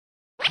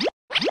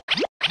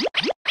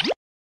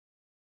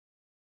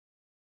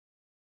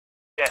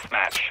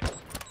Deathmatch.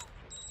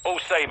 All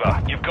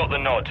Sabre, you've got the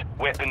nod.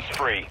 Weapons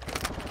free.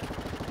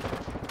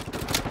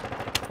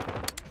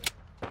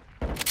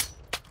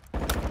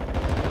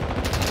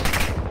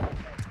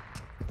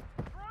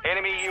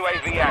 Enemy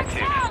UAV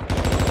active.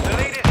 The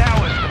lead is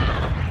ours.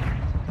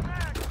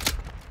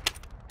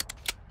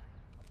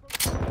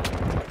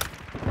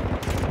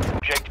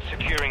 Object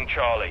securing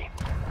Charlie.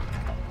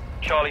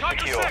 Charlie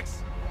secure.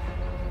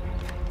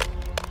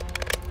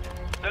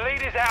 The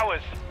lead is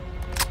ours.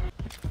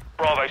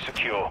 Bravo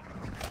secure.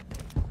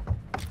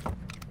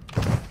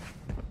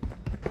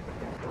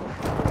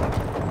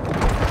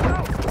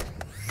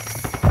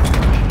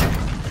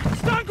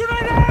 Stun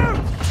grenade out!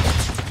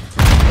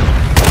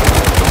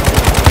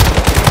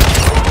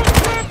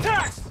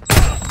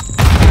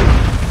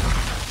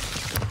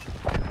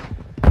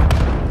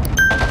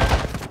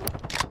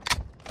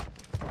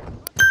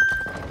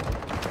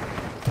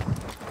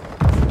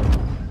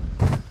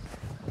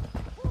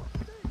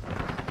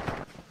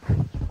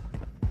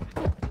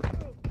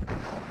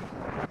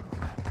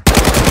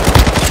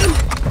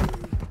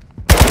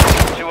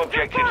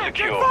 Objective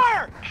secure.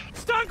 Fire!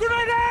 Stun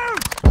grenade out!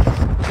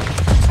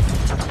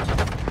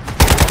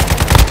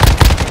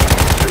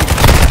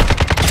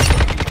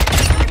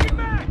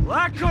 Well,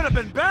 that could have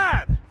been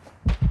bad.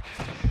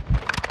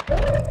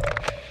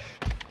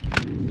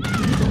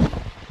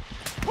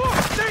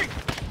 Oh, stink!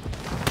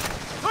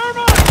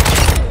 Thermite!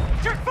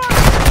 Check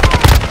fire!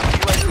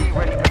 UAV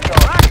ready for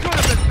charge. That could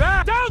have been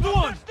bad. Down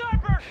one!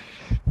 Sniper!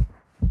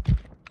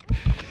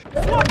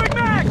 Swapping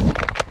mags!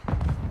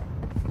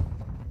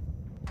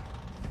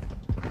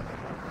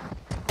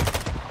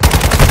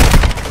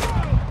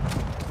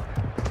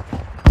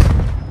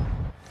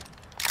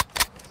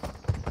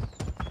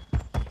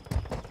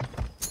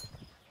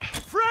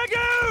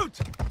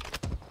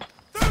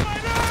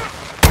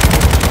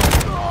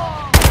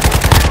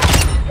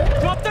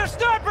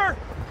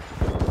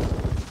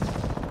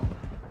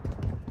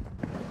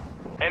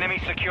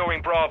 Enemy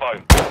securing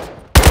Bravo.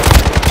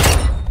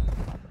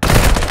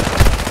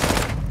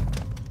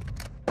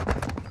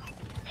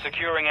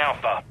 Securing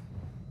Alpha.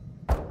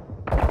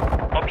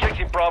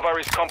 Objective Bravo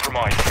is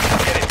compromised.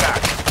 Get it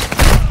back.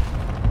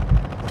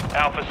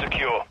 Alpha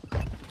secure.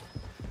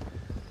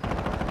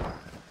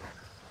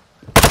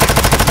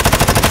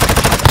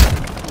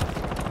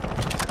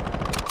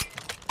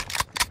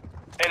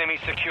 Enemy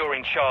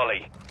securing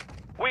Charlie.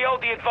 We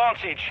hold the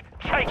advantage.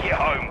 Take it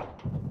home.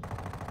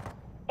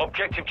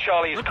 Objective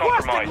Charlie is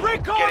compromised.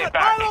 Get it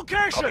back.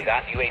 Copy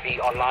that. UAV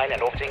online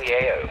and orbiting the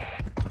AO.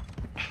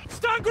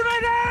 Stun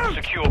grenade out!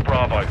 Secure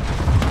Bravo.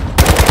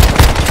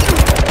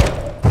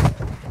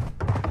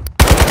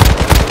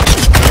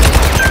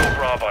 Secure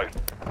Bravo.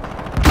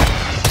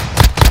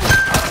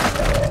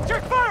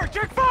 Check fire!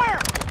 Check fire!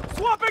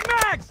 Swapping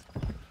mags!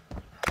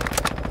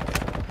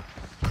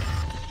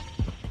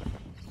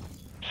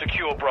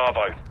 Secure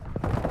Bravo.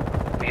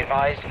 Be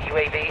advised,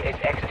 UAV is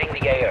exiting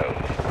the AO.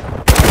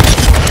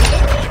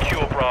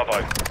 Secure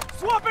Bravo.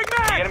 Swapping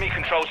mags! The enemy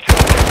controls two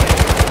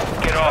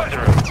objectives. Get after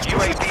him.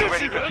 UAV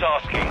ready for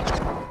tasking.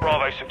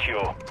 Bravo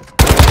secure.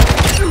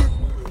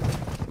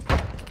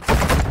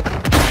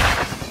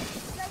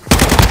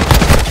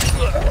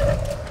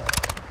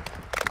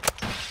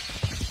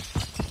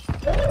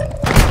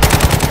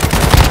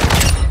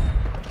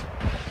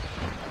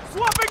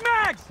 Swapping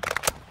mags!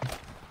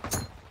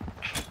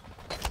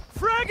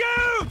 Frag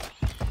out!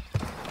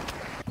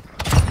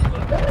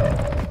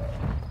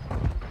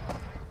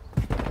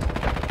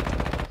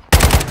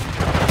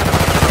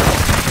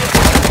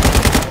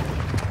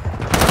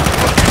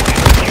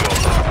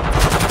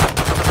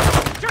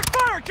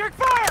 Check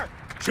fire!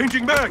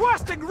 Changing back!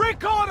 Requesting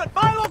recon at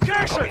my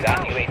location! Copy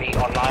that. UAV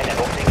online and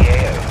orbiting the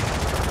AO.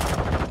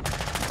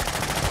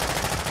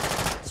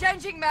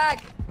 Changing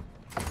mag!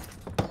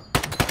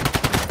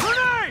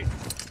 Grenade!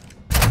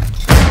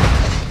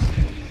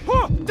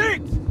 Oh,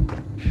 dinks!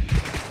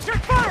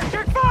 Check fire!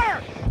 Check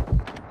fire!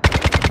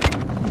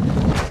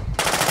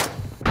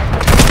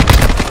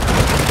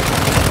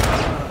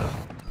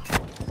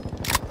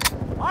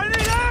 I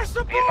need air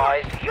support! Be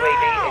advised,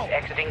 UAV now! is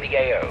exiting the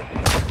AO.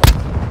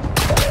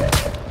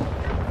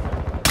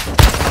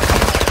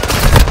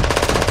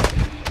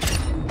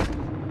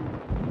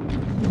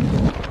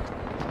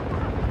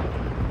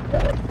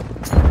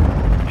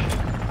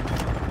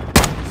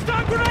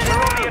 Stun grenade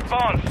out!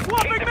 Advance.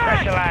 Swapping Keep the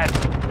back! pressure, lads.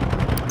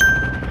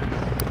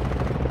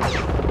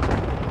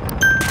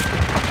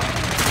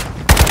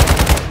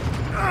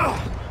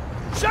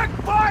 Check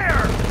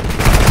fire!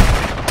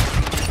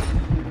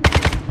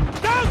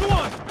 Down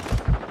one!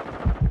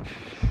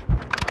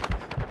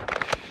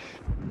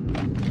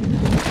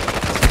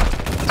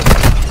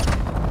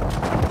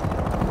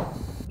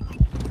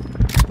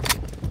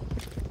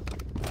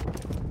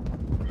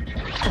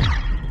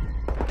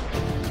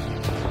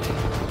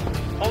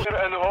 Hold it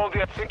and hold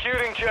it.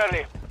 Securing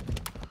Charlie.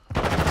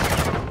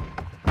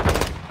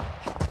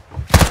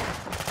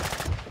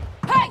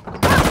 Hey!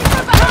 From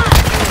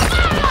behind!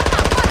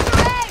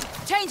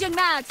 Changing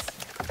mags!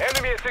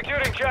 Enemy is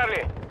securing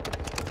Charlie.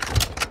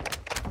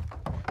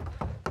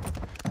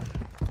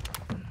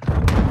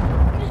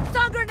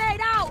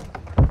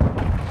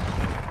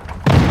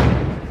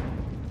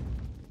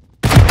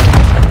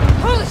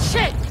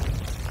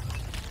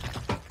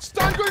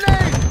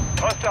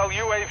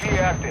 Hostile UAV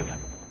active.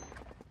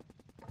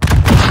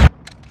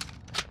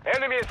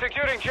 Enemy is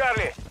securing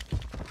Charlie.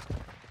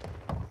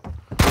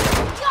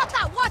 Got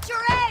that! Watch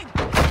your aim!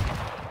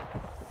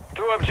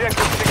 2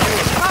 objectives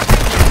secured.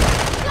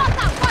 Got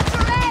that! Watch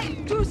your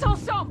aim! Tous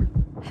ensemble!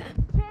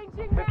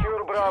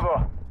 Secure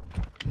Bravo.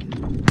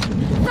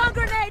 Stun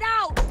grenade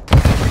out!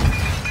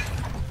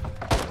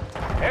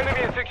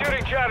 Enemy is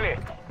securing Charlie.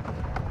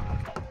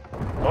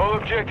 All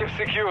objectives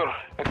secure.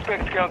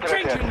 Expect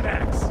counterattack. Changing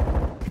mags.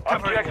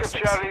 Objective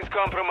Charlie is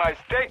compromised.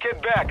 Take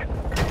it back.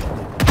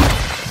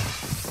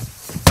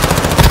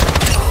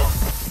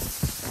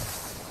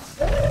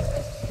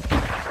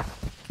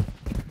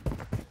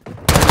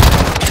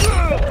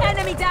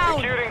 Enemy down!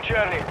 Securing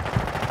Charlie.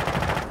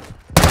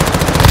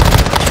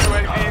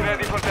 UAV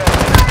ready for test.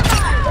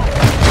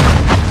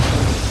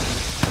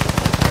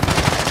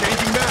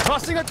 Changing mags.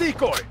 Tossing a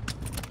decoy.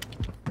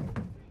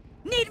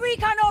 Need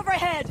recon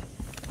overhead!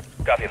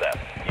 Copy that.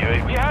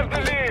 UAV. We have the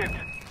lead.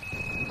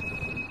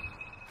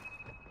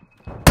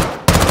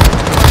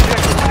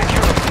 Objective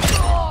secure.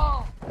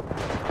 Oh.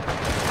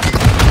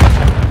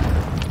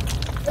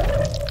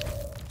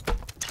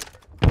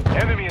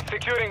 Enemy is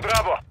securing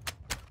Bravo.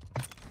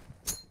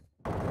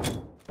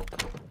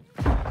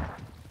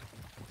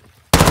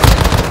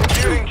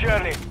 Securing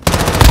Charlie.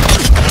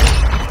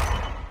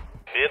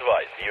 Be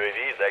advised, UAV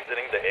is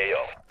exiting the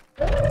AO.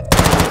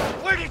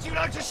 Where did you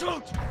like to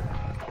shoot?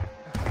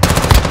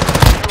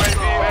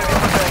 UAV ready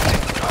for testing.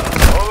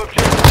 All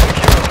objectives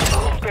secure.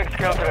 Expect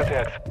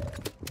counterattacks.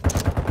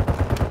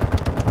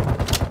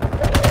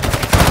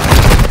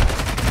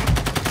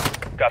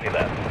 Copy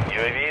that.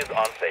 UAV is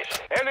on station.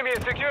 Enemy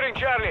is securing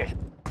Charlie.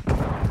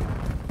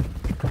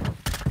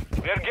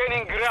 We are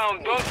gaining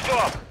ground. Don't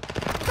stop.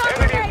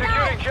 Enemy is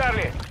securing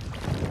Charlie.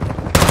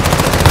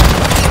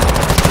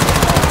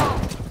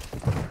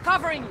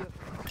 Covering you!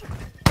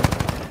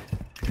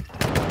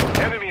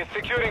 Enemy is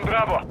securing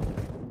Bravo.